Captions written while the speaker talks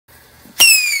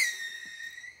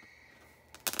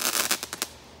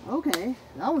Okay,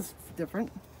 that was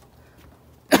different.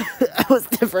 That was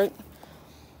different.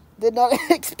 Did not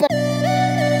expect.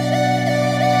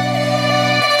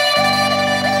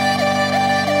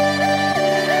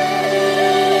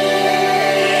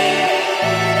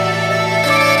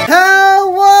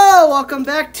 Hello, welcome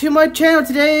back to my channel.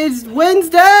 Today is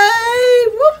Wednesday.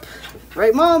 Whoop.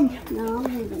 Right, Mom? No.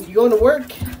 You going to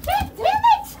work? Damn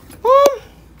it! Mom?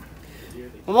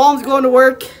 My mom's going to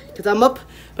work because I'm up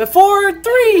before 3.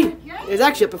 It's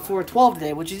actually up before 12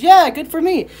 today, which is, yeah, good for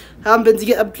me. I'm trying to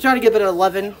get up at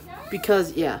 11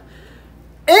 because, yeah.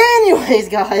 Anyways,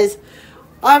 guys,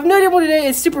 I have no idea what today.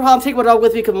 It's super hot. I'm taking my dog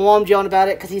with me because my mom's yelling about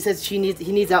it because he says he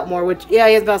needs out more, which, yeah,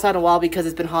 he hasn't been outside in a while because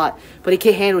it's been hot, but he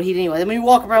can't handle heat anyway. I mean, we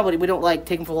walk around, but we don't like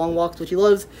take him for long walks, which he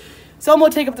loves. So I'm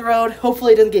going to take up the road.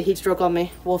 Hopefully he doesn't get heat stroke on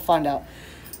me. We'll find out.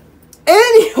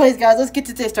 Anyways, guys, let's get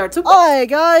today's start. So, hi,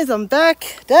 guys, I'm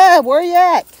back. Dad, where are you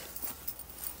at?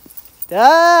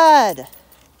 Dad!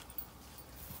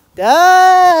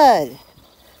 Dad!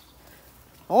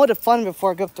 I want to find him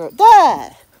before I go up the road.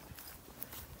 Dad!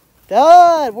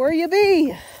 Dad, where you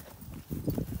be?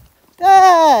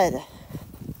 Dad!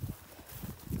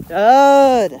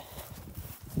 Dad!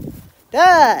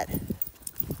 Dad!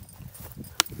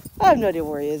 I have no idea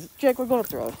where he is. Jake, we're going up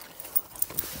the road.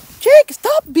 Jake,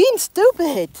 stop being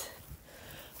stupid!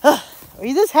 Are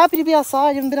you this happy to be outside?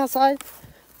 You haven't been outside?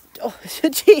 Oh,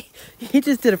 gee, he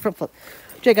just did a front flip.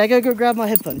 Jake, I gotta go grab my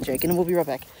headphones, Jake, and we'll be right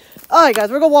back. Alright,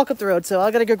 guys, we're gonna walk up the road, so I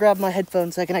gotta go grab my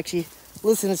headphones so I can actually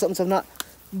listen to something so I'm not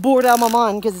bored out of my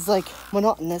mind, because it's like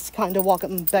monotonous, kind of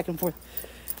walking back and forth.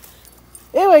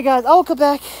 Anyway, guys, I'll come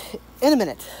back in a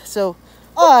minute. So,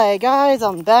 alright, guys,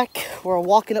 I'm back. We're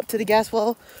walking up to the gas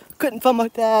well. Couldn't find my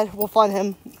dad. We'll find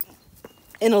him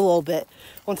in a little bit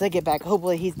once I get back.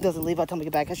 Hopefully, he doesn't leave by the time I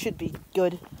get back. I should be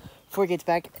good before he gets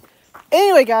back.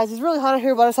 Anyway, guys, it's really hot out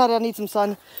here, but I decided I need some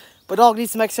sun. My dog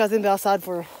needs some exercise. I've been outside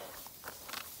for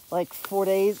like 4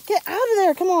 days. Get out of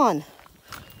there, come on.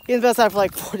 He's been outside for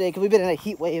like 4 days because we've been in a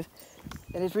heat wave.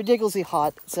 And it's ridiculously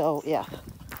hot, so yeah.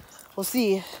 We'll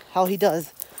see how he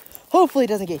does. Hopefully he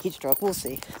doesn't get heat stroke, we'll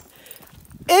see.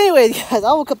 Anyways, guys,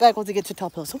 I will come back once I get to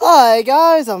Top Hill. So, hi,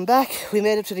 guys, I'm back. We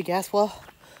made it to the gas well.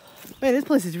 Man, this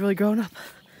place is really growing up.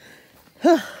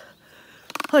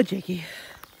 Hi, Jakey.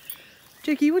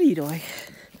 Jakey, what are you doing?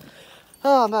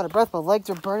 Oh, I'm out of breath. My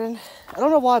legs are burning. I don't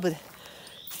know why, but it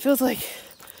feels like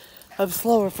I'm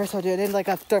slower first time I do it. And like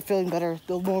I start feeling better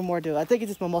the more and more I do it. I think it's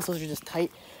just my muscles are just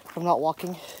tight from not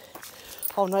walking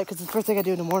all night because it's the first thing I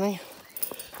do in the morning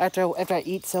after I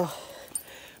eat. So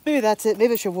maybe that's it.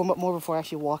 Maybe I should warm up more before I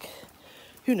actually walk.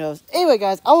 Who knows? Anyway,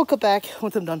 guys, I will come back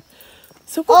once I'm done.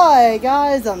 So, hi,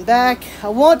 guys, I'm back. I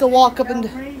want to walk up and...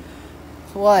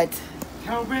 What?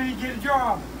 Tell me to get a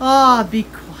job. Ah, be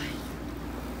quiet.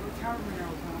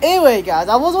 Anyway, guys,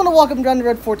 I was going to walk up and down the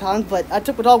road 4 times, but I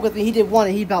took my dog with me. He did 1,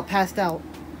 and he about passed out.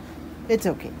 It's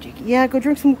okay, Jakey. Yeah, go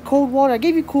drink some cold water. I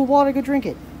gave you cool water. Go drink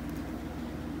it.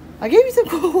 I gave you some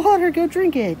cool water. Go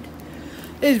drink it.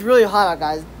 It's really hot out,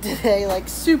 guys, today. Like,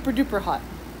 super duper hot.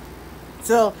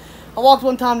 So, I walked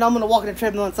 1 time. Now I'm going to walk in the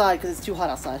treadmill inside because it's too hot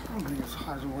outside. I don't think it's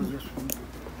hot as it was this one.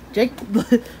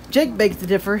 Jake begs to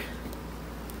differ.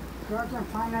 Go out there and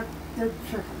find that dead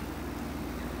chicken.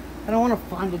 I don't want to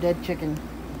find a dead chicken.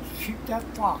 Shoot that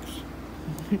fox.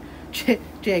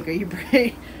 Jake, are you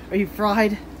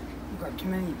fried? You've got too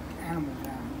many animals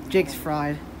down here. Jake's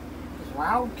fried. There's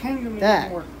wild kingdom That.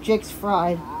 anymore. Jake's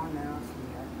fried. Oh, no, I see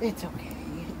that. It's okay.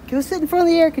 Go sit in front of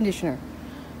the air conditioner.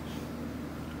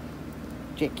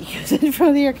 Jakey, go sit in front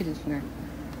of the air conditioner.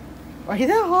 Are you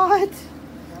that hot?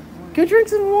 Go drink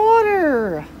some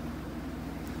water.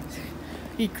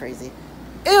 You crazy.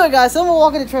 Anyway, guys, so I'm going to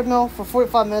walk in the treadmill for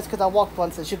 45 minutes because I walked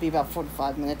once. So it should be about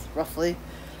 45 minutes, roughly.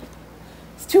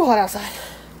 It's too hot outside.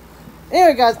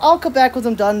 Anyway, guys, I'll come back once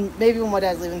I'm done. Maybe when my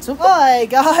dad's leaving. So, hi,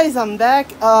 guys, I'm back.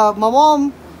 My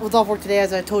mom was off work today,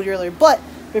 as I told you earlier. But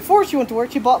before she went to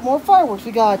work, she bought more fireworks.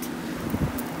 We got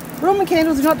Roman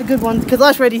candles. Are not the good ones because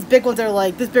last year these big ones are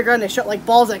like this big around. They shot like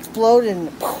balls that explode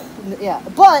and yeah.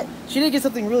 But she did get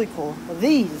something really cool.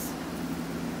 These.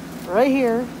 Right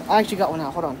here, I actually got one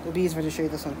out. Hold on, it'll be easier to show you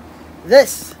this one.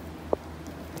 This,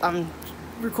 I'm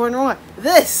recording wrong.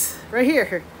 This right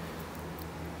here,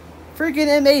 freaking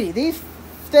M80. These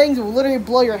things will literally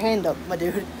blow your hand up, my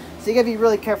dude. So you gotta be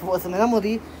really careful with them. And I'm gonna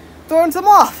be throwing some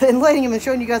off and lighting them and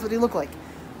showing you guys what they look like.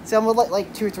 So I'm gonna light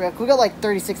like 2 or 3. We got like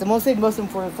 36. I'm gonna save most of them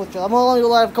for the 4th of July. I'm gonna only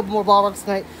light up a couple more fireworks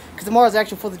tonight because tomorrow's the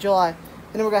actual 4th of July. And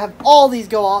then we're gonna have all these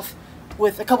go off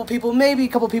with a couple people. Maybe a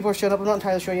couple people are showing up. I'm not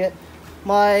entirely sure yet.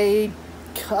 I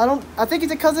think he's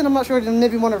a cousin, I'm not sure,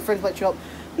 maybe one of our friends might show up.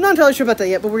 I'm not entirely sure about that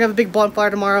yet, but we're gonna have a big bonfire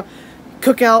tomorrow.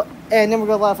 cookout, and then we're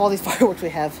gonna light off all these fireworks we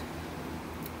have.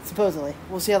 Supposedly,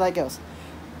 we'll see how that goes.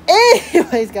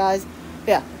 Anyways, guys,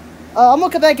 yeah. I'm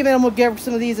gonna come back in a minute. I'm gonna grab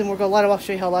some of these and we're gonna light them off,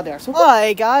 show you how loud they are. So,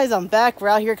 alright, guys, I'm back. We're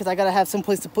out here because I gotta have some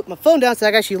place to put my phone down so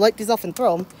I can actually light these off and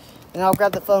throw them. And I'll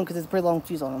grab the phone because it's a pretty long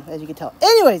fuse on them, as you can tell.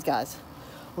 Anyways, guys,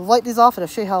 we'll light these off and I'll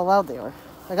show you how loud they are.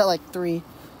 I got like 3.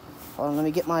 Hold on, let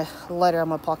me get my lighter out of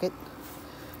my pocket.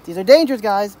 These are dangerous,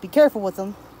 guys. Be careful with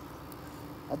them.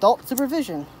 Adult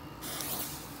supervision.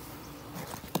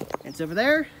 It's over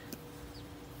there.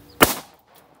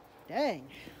 Dang.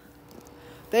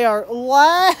 They are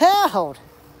loud.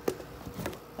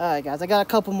 Alright, guys, I got a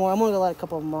couple more. I'm going to light a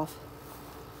couple of them off.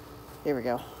 Here we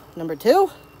go. Number 2.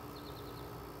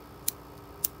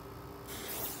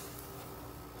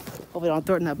 Hope we don't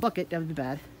throw it in that bucket. That would be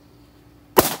bad.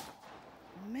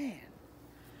 Man.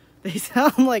 They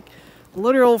sound like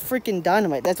literal freaking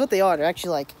dynamite. That's what they are. They're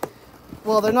actually like,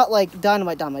 well, they're not like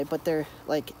dynamite, but they're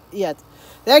like, yeah.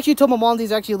 They actually told my mom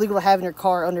these are actually illegal to have in your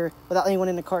car without anyone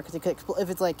in the car because it could explode. If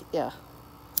it's like, yeah.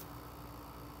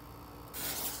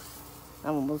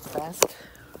 I'm gonna move fast.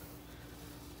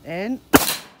 And,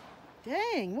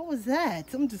 dang, what was that?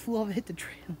 Someone just flew off and hit the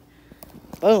trail.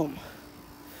 Boom.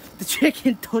 The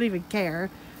chicken don't even care.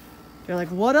 They're like,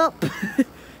 what up?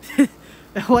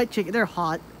 The white chicken, they're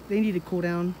hot. They need to cool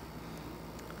down.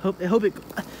 Man, I hope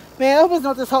it's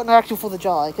not this hot in the actual 4th of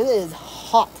July, because it is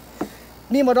hot.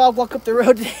 Me and my dog walked up the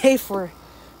road today for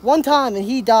one time, and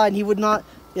he died, and he would not,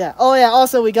 yeah. Oh, yeah,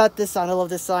 also, we got this sign. I love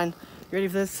this sign. You ready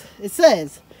for this? It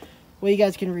says, well, you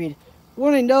guys can read,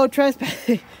 warning, no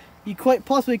trespassing. You quite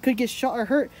possibly could get shot or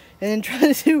hurt, and then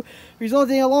try to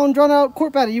resulting in a long, drawn-out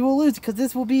court battle. You will lose, because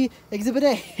this will be Exhibit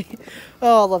A.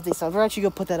 Oh, I love these signs. We're actually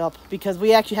going to put that up, because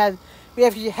we actually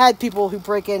had people who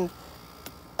break in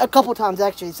a couple times,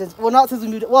 actually, not since we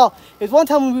moved, well, it was one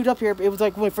time we moved up here, it was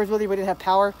like when we first moved here, we didn't have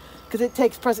power, because it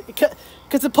takes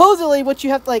because supposedly what you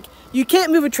have to, like, you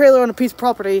can't move a trailer on a piece of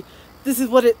property. This is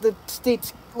what the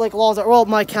state's, like, laws are, well,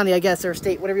 my county, I guess, or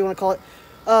state, whatever you want to call it.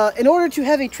 In order to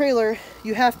have a trailer,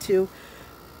 you have to,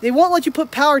 they won't let you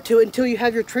put power to it until you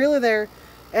have your trailer there,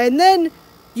 and then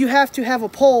you have to have a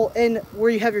pole in where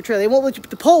you have your trailer. They won't let you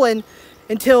put the pole in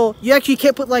until you actually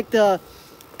can't put, like, the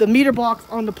meter box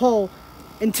on the pole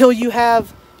until you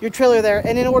have your trailer there.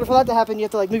 And in order for that to happen, you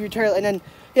have to, like, move your trailer, and then,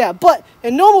 yeah. But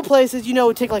in normal places, you know, it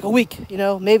would take, like, a week, you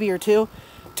know, maybe or 2.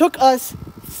 Took us,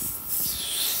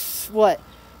 what,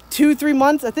 2-3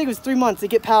 months? I think it was 3 months to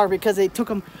get power because they took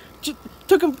them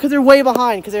because they're way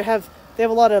behind, because they have a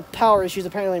lot of power issues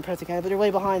apparently in Preston County, but they're way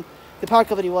behind. The power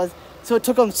company was, so it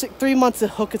took them 3 months to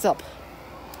hook us up.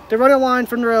 They run a line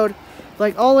from the road,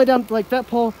 like all the way down, like that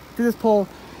pole to this pole.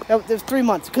 It was 3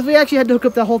 months because we actually had to hook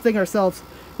up that whole thing ourselves.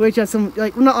 We actually had some,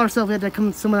 like, well, not ourselves. We had to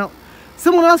come someone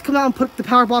else come out and put the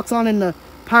power box on in the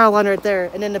power line right there,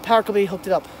 and then the power company hooked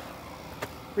it up.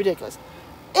 Ridiculous.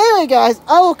 Anyway, guys,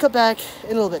 I will cut back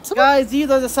in a little bit. So, guys, these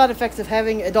are the side effects of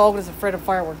having a dog that is afraid of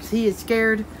fireworks. He is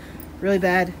scared really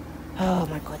bad. Oh,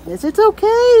 my goodness. It's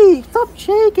okay. Stop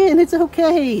shaking. It's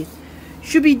okay.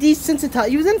 Should be desensitized.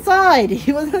 He was inside.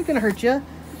 He wasn't going to hurt you.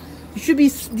 You should be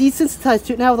desensitized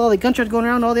to it now with all the gunshots going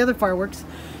around and all the other fireworks.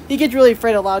 He gets really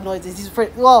afraid of loud noises. He's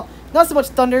afraid, well, not so much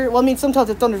thunder. Well, I mean, sometimes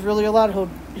if thunder's really loud,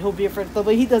 he'll be afraid of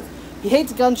thunder. But he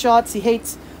hates gunshots. He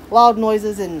hates loud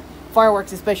noises and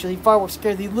fireworks especially. Fireworks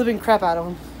scare the living crap out of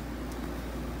him.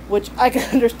 Which I can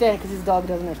understand because he's a dog who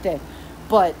doesn't understand.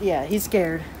 But, yeah, he's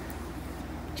scared.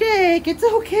 Jake, it's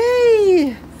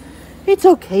okay. It's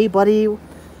okay, buddy.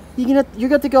 You're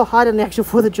going to go hide on the actual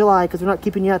 4th of July because we're not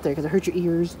keeping you out there because it hurts your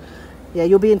ears. Yeah,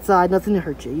 you'll be inside. Nothing to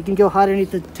hurt you. You can go hide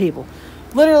underneath the table.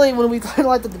 Literally, when we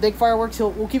light the big fireworks,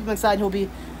 we'll keep him inside and he'll be...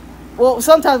 Well,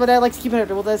 sometimes my dad likes to keep him out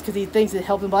there with us because he thinks it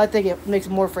helps him, but I think it makes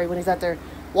him more afraid when he's out there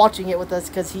watching it with us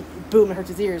because boom, it hurts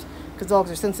his ears because dogs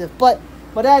are sensitive. But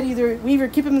my dad, we either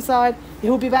keep him inside,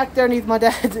 he'll be back there underneath my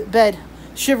dad's bed,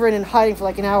 shivering and hiding for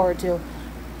like an hour or 2.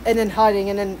 And then hiding,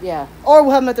 and then, yeah. Or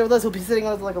we'll have him out there with us, he'll be sitting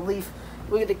on like a leaf.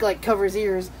 We get to, like, cover his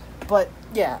ears. But,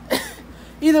 yeah.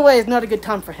 Either way, it's not a good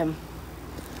time for him.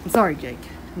 I'm sorry, Jake.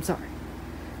 I'm sorry.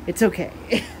 It's okay.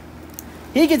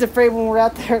 He gets afraid when we're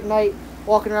out there at night,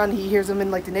 walking around, and he hears them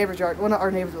in, like, the neighbor's yard. Well, not our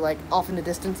neighbors, but, like, off in the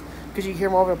distance, because you hear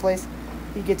them all over the place.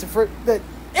 He gets afraid. But,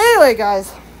 anyway,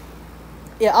 guys.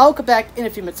 Yeah, I'll come back in a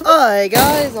few minutes. Alright,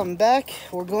 guys, I'm back.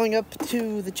 We're going up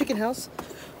to the chicken house.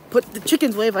 Put the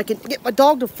chickens away if I can get my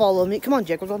dog to follow me. Come on,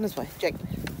 Jake, we're going this way.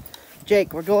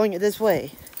 Jake, we're going this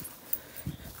way.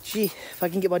 Gee, if I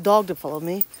can get my dog to follow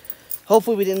me.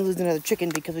 Hopefully we didn't lose another chicken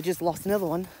because we just lost another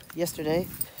one yesterday.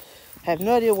 Have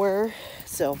no idea where,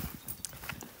 so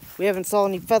we haven't saw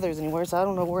any feathers anywhere, so I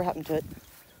don't know what happened to it.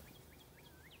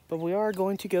 But we are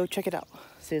going to go check it out.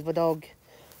 See if my dog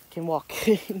can walk.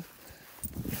 You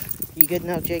good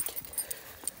now, Jake?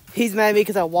 He's mad at me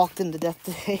because I walked him to death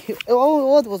today.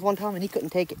 All it was one time and he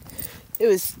couldn't take it. It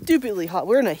was stupidly hot.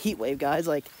 We're in a heat wave, guys.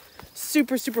 Like,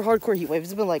 super, super hardcore heat wave.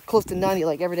 It's been like close to 90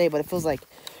 like every day, but it feels like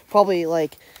probably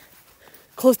like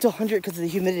close to 100 because of the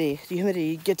humidity. The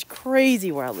humidity gets crazy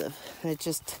where I live. And it's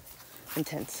just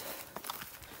intense.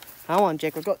 Come on,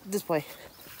 Jake. We're going this way.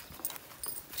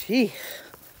 Gee.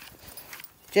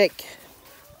 Jake.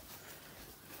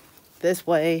 This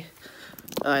way.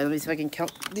 Alright, let me see if I can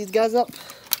count these guys up.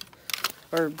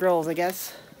 Or girls, I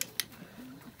guess.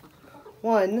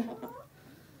 1.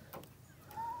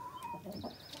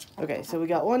 Okay, so we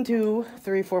got 1, 2,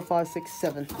 3, 4, 5, 6,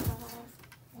 7.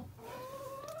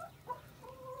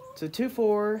 So 2,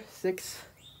 4, 6,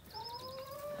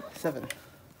 7.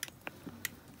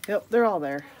 Yep, they're all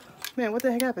there. Man, what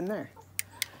the heck happened there?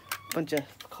 Bunch of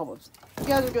cobwebs. You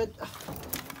guys are good.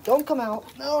 Don't come out.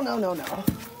 No, no, no, no.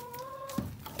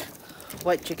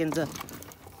 White chicken's a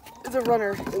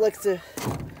runner. It likes to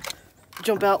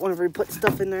jump out whenever you put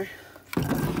stuff in there.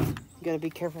 You gotta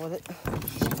be careful with it.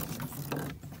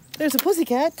 There's a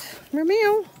pussycat.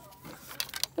 Meow.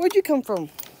 Where'd you come from?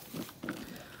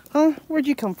 Huh? Where'd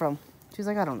you come from? She's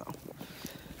like, I don't know.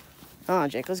 Ah,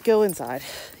 Jake, let's go inside.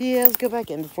 Yeah, let's go back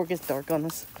in before it gets dark on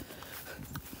us.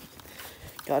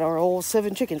 Got our old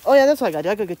 7 chickens. Oh yeah, that's what I gotta do.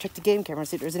 I gotta go check the game camera,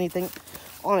 see if there's anything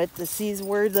on it that sees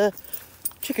where the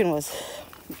chicken was.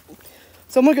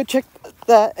 So I'm gonna go check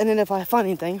that, and then if I find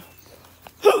anything,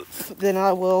 then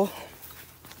I will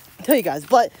tell you guys.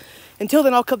 But until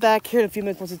then, I'll come back here in a few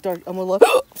minutes once it's dark. I'm gonna look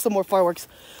some more fireworks.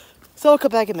 So I'll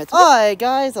come back in a minute. Alright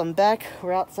guys, I'm back.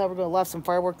 We're outside. We're gonna light some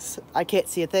fireworks. I can't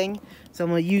see a thing, so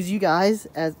I'm gonna use you guys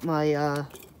as my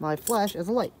my flash as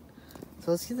a light.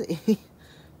 So let's see.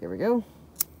 Here we go.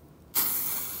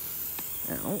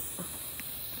 Ow.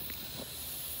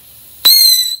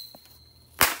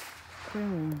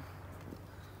 Boom.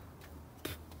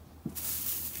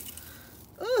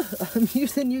 I'm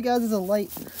using you guys as a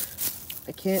light.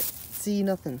 I can't see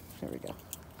nothing. There we go.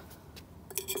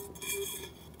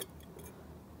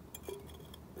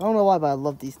 I don't know why, but I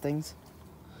love these things.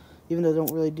 Even though they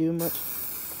don't really do much.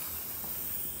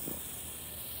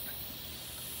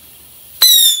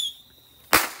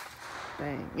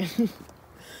 Bang.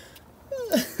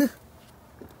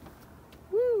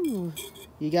 Woo.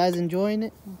 You guys enjoying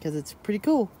it? Because it's pretty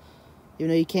cool. Even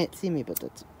though you can't see me, but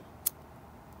that's...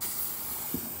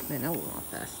 Man, that was not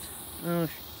fast. Oh.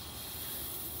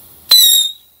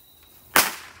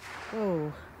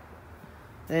 Whoa.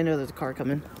 I didn't know there's a car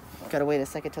coming. Gotta wait a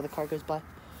second till the car goes by.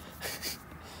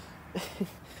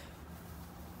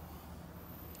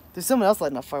 There's someone else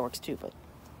lighting off fireworks too, but...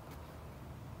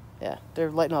 Yeah,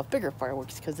 they're lighting off bigger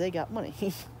fireworks because they got money.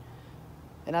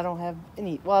 And I don't have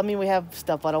any... Well, I mean, we have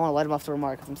stuff, but I don't want to light them off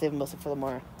tomorrow because I'm saving most of it for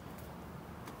tomorrow.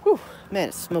 Whew. Man,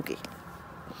 it's smoky.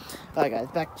 Alright, guys,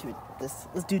 back to this.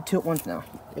 Let's do 2 at once now.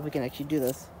 If we can actually do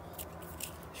this.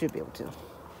 Should be able to.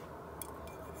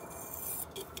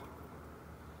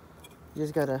 You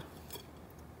just gotta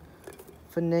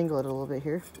finagle it a little bit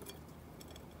here.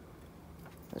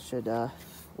 That should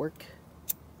work.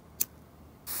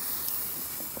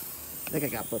 I think I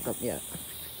got both of them, yeah.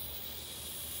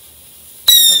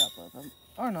 I think I got both of them.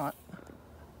 Or not.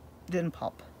 Didn't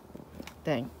pop.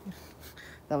 Dang.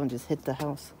 That one just hit the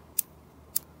house.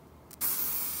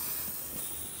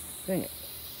 Dang it.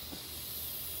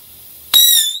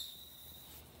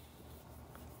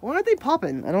 Why aren't they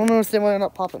popping? I don't understand why they're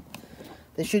not popping.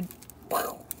 They should...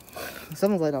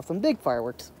 Someone's lighting off some big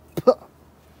fireworks.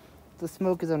 The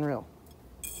smoke is unreal.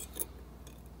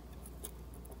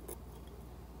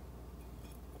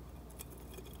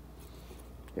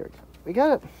 There we go. We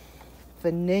gotta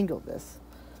finagle this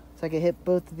so I can hit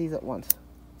both of these at once.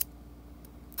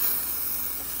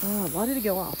 Oh, why did it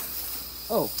go off?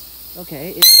 Oh, okay.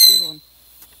 It hit the other one.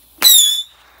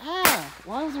 Ah!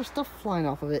 Why was there stuff flying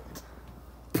off of it?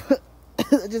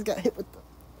 I just got hit with the...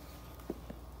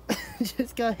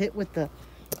 just got hit with the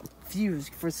fuse.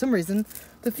 For some reason,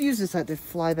 the fuse decided to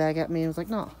fly back at me and was like,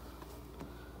 no.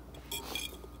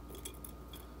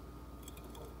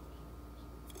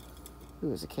 Ooh,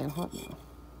 there's a can hot now.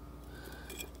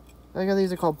 I got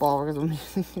these are called ball because I'm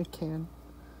using a can.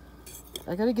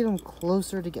 I gotta get them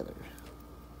closer together.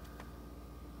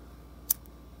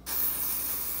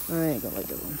 I ain't gonna like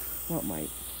that one. What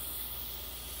might?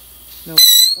 Nope.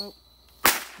 Oh.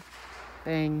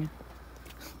 Bang.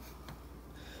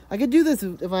 I could do this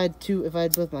if I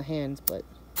had both my hands, but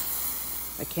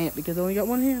I can't because I only got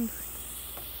one hand.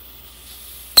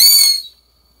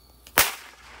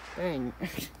 Bang.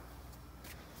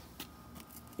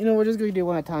 You know, we're just going to do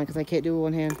one at a time because I can't do it with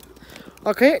one hand.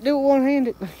 I can't do it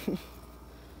one-handed.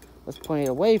 Let's point it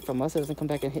away from us so it doesn't come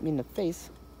back and hit me in the face.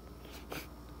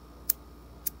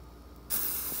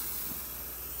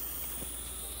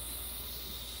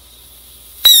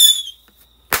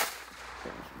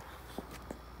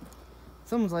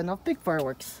 Someone's lighting off big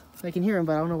fireworks. I can hear them,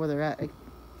 but I don't know where they're at.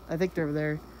 I think they're over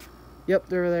there. Yep,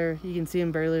 they're over there. You can see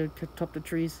them barely top the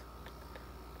trees.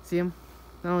 See them?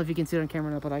 I don't know if you can see it on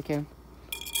camera or not, but I can.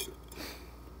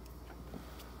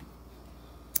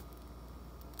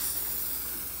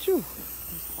 Phew,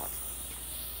 it's hot.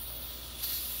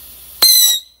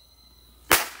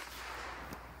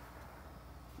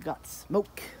 Got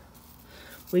smoke.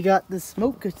 We got the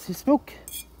smoke. It's the smoke.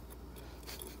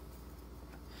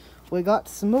 We got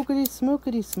smokety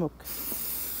smoke.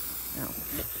 Now.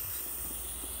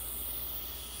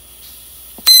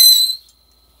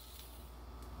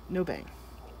 No bang.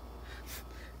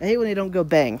 I hate when they don't go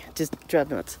bang. Just drive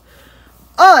nuts.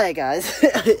 Alright guys.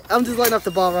 I'm just lighting off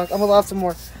the ball rock. I'm gonna light off some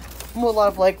more. I'm gonna light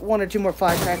off like 1 or 2 more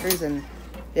firecrackers and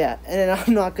yeah. And then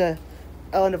I'm not gonna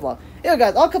I'll end the vlog. Yeah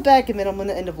guys, I'll come back and then I'm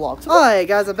gonna end the vlog. So, alright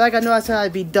guys, I'm back. I know I said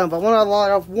I'd be done, but I wanna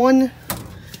light off one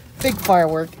big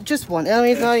firework. Just one. I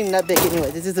mean, it's not even that big anyway.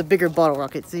 This is a bigger bottle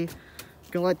rocket. See? I'm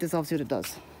gonna light this off, see what it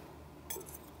does.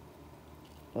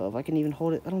 Oh, if I can even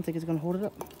hold it. I don't think it's gonna hold it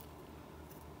up.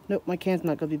 Nope, my can's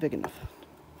not gonna be big enough.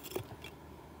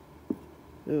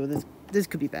 Ooh, this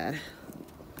could be bad.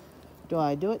 Do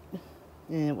I do it?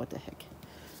 Eh, what the heck.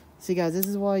 See guys, this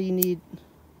is why you need...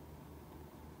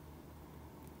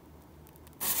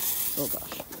 Oh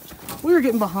gosh. We were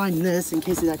getting behind this in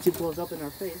case it actually blows up in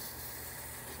our face.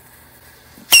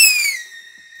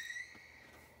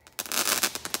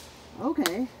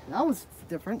 Okay, that was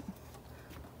different.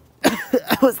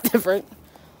 That was different.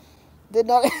 Did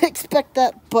not expect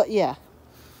that, but yeah.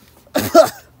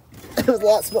 It was a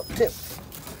lot of smoke too.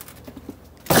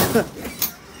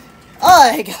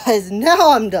 Alright guys,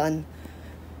 now I'm done.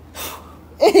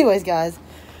 Anyways guys,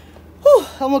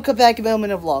 I'm gonna come back in a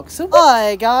moment of vlog. So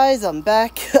alright guys, I'm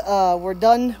back. We're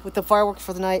done with the fireworks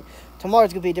for the night.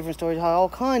 Tomorrow's gonna be a different story. All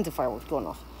kinds of fireworks going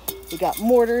off. We got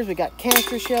mortars, we got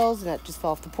canister shells, and that just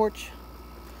fell off the porch.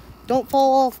 Don't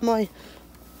fall off my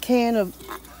can of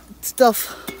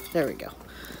stuff. There we go.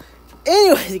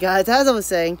 Anyways, guys, as I was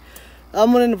saying,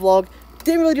 I'm gonna end the vlog.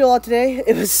 Didn't really do a lot today.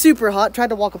 It was super hot. Tried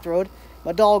to walk up the road.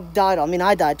 My dog died. I mean,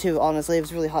 I died too, honestly. It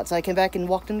was really hot. So I came back and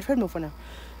walked on the treadmill for now.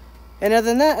 And other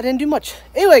than that, I didn't do much.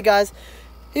 Anyway, guys,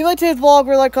 if you liked today's vlog,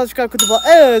 like, comment, subscribe, click the bell,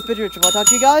 and it's been Richard. I'll talk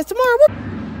to you guys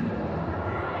tomorrow.